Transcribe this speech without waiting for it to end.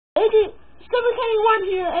AZ, Silver Kenny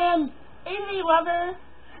 1 here, and AZ Lover.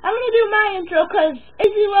 I'm gonna do my intro, cause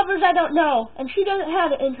AZ Lovers I don't know, and she doesn't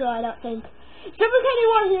have an intro, I don't think. Silver Kenny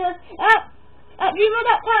 1 here, at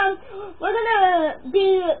gmail.com. We're gonna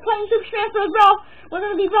be playing Super Smash Bros. Brawl. We're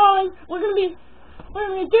gonna be brawling. We're gonna be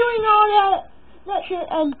doing all that shit,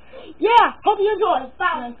 and yeah, hope you enjoy.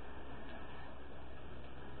 Bye.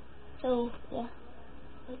 So, yeah.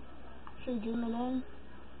 Should we zoom it in?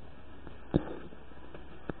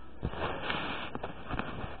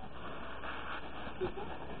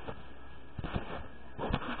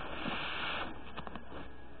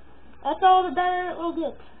 That's all the better it will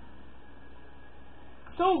get.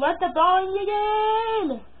 So let the brawling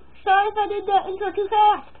begin! Sorry if I did that intro too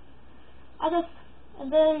fast. I'm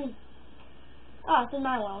very... Oh, it's in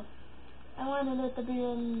my world. I wanted it to be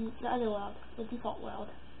in the other world, the default world.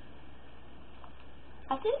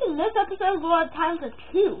 I think in this episode we'll have time for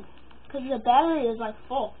 2, because the battery is like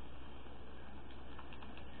full.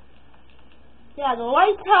 Yeah, the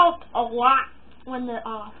lights help a lot when they're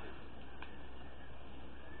off.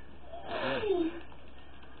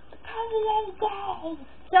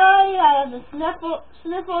 Sorry, I have a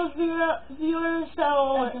sniffles viewer, so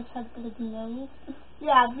I just have bloody nose.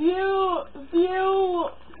 Yeah, view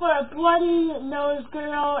for a bloody nose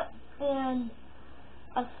girl and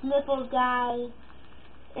a sniffles guy.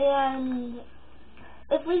 And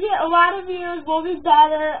if we get a lot of views, we'll be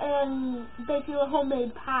better and bake you a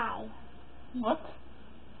homemade pie. What?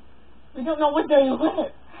 We don't know what they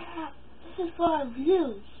want. This is for our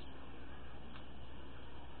views.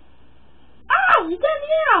 Ah! You got me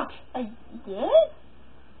out! I did?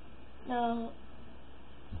 No.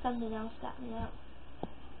 Something else got me out.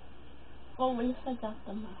 Well, at least I got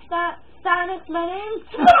them out. Sonic's my name.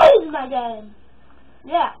 Space my game!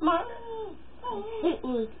 Yeah. It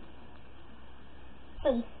was...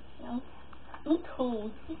 Space, you know? I'm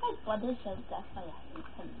cool. He's my brother, so that's why I hate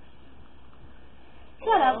him.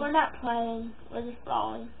 Shut up, we're not playing. We're just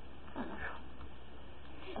brawling.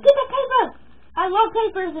 Get the paper! I love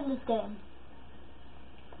papers in this game.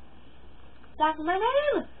 That's my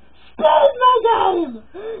name! Space my game!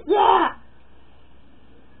 Yeah!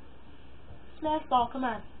 Smash ball, come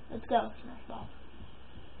on. Let's go, smash ball.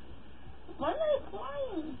 Why am I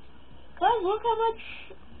playing? Guys, look how much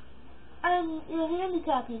your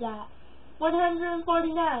handicap you got.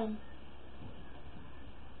 149.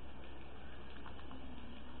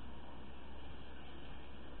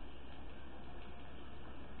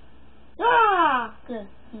 Ah! Good.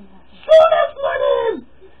 Shoot us, money!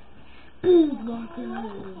 Speed walking.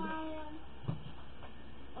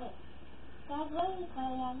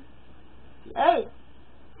 Hey!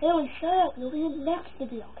 Haley, shut up. You'll be in the next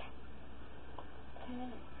video.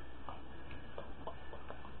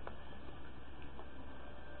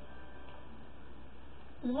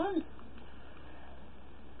 Come on.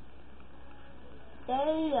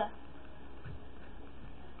 Hey!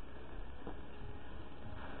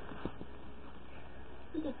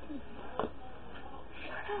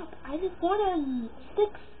 Shut up! I just won in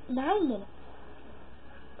 9 minutes.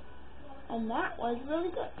 And that was really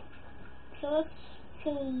good. So let's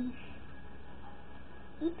change.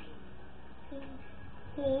 Oops.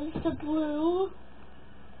 Here's the blue.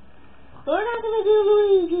 We're not gonna do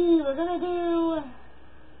Luigi. We're gonna do.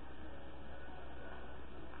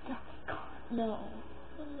 No.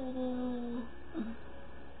 We're gonna do.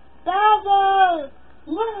 Bowser!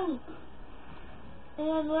 Whoa!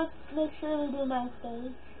 And let's make sure we do my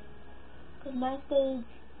stage. Because my stage.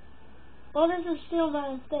 Well, this is still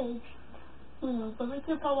my stage. But we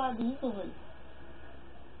can go out easily.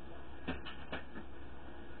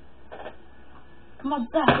 Come on,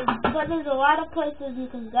 back. But there's a lot of places you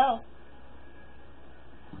can go.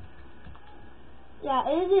 Yeah,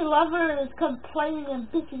 AZ Lover is complaining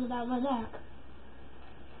and bitching about my neck.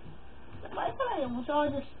 Why can I? So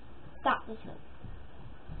I'll just stop this one.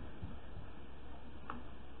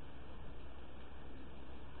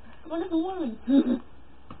 What if we won?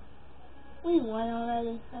 We won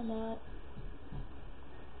already, I know it.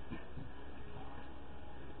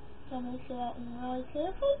 So make sure that I'm really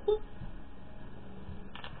careful.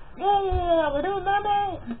 Yeah, we're doing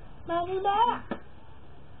Mommy back.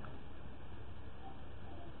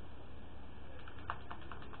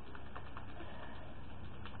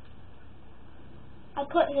 I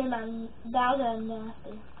put him on Bowser and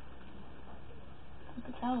Nasty. You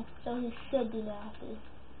can tell, so he should be nasty.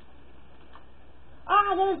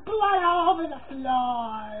 Ah, there's blood all over the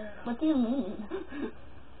floor. What do you mean?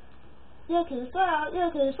 You're too slow,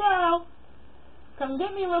 you're too slow. Come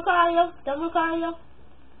get me, Lucario. Come, Lucario.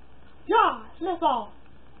 Yeah, sniff ball.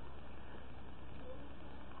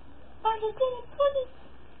 I can get it,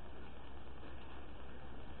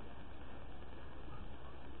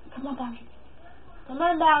 on, Bowser. Come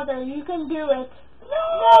on, Bowser, you can do it.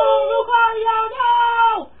 No, Lucario,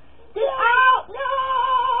 no! Get out! No!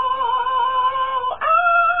 Ah!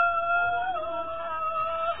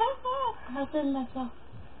 I saved myself.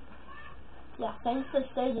 Yeah, thanks for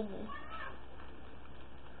saving me.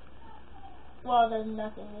 Well, there's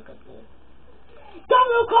nothing we could do. Go,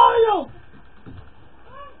 Lucario!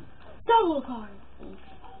 Go, Lucario!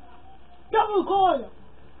 Go, Lucario!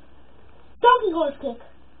 Donkey horse kick!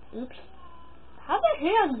 Oops. How's my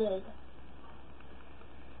hand big?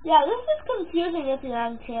 Yeah, this is confusing if you're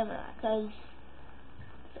on camera, because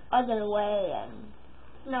it's other way and...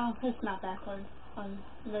 No, it's not backwards on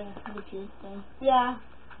the YouTube thing. Yeah,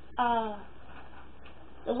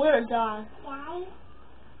 the words are... Guys?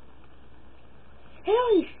 Hey,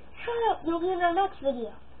 Ellie, shut up, you'll be in our next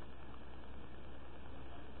video.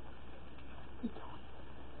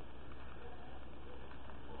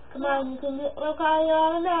 Come on, you can get Lucario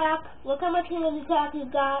on the map. Look how much hand attack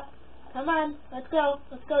he's got. Come on, let's go.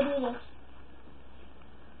 Let's go do this.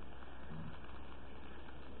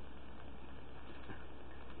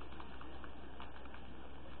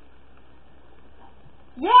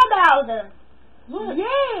 Yeah, Bowser! What?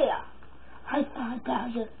 Yeah! High five,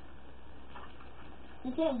 Bowser.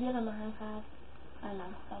 You can't give him a high five. I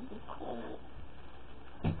know, that'd be cool.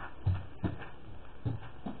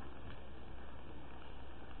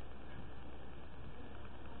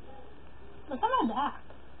 What's on my back?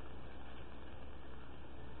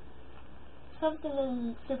 Something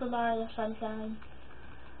in Super Mario Sunshine.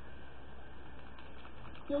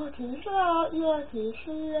 You're too slow, you're too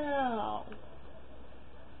slow.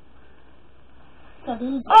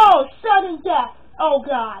 Sudden death. Oh, sudden death! Oh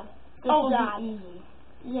god. Oh god. Easy.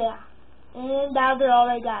 Yeah. And Bowser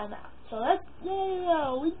already got him out. So let's,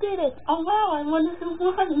 yeah, we did it. Oh wow, I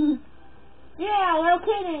won. Yeah, no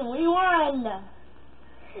kidding, we won.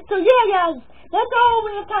 So yeah guys, that's all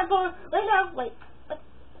we have time for right now. Wait.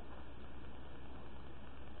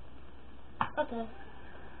 Okay.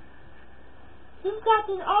 You've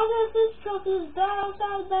gotten all of these trophies battle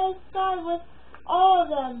side by side with all of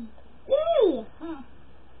them. Yay!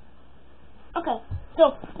 Okay,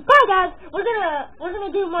 so bye guys. We're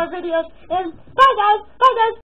gonna do more videos and bye guys. Bye guys.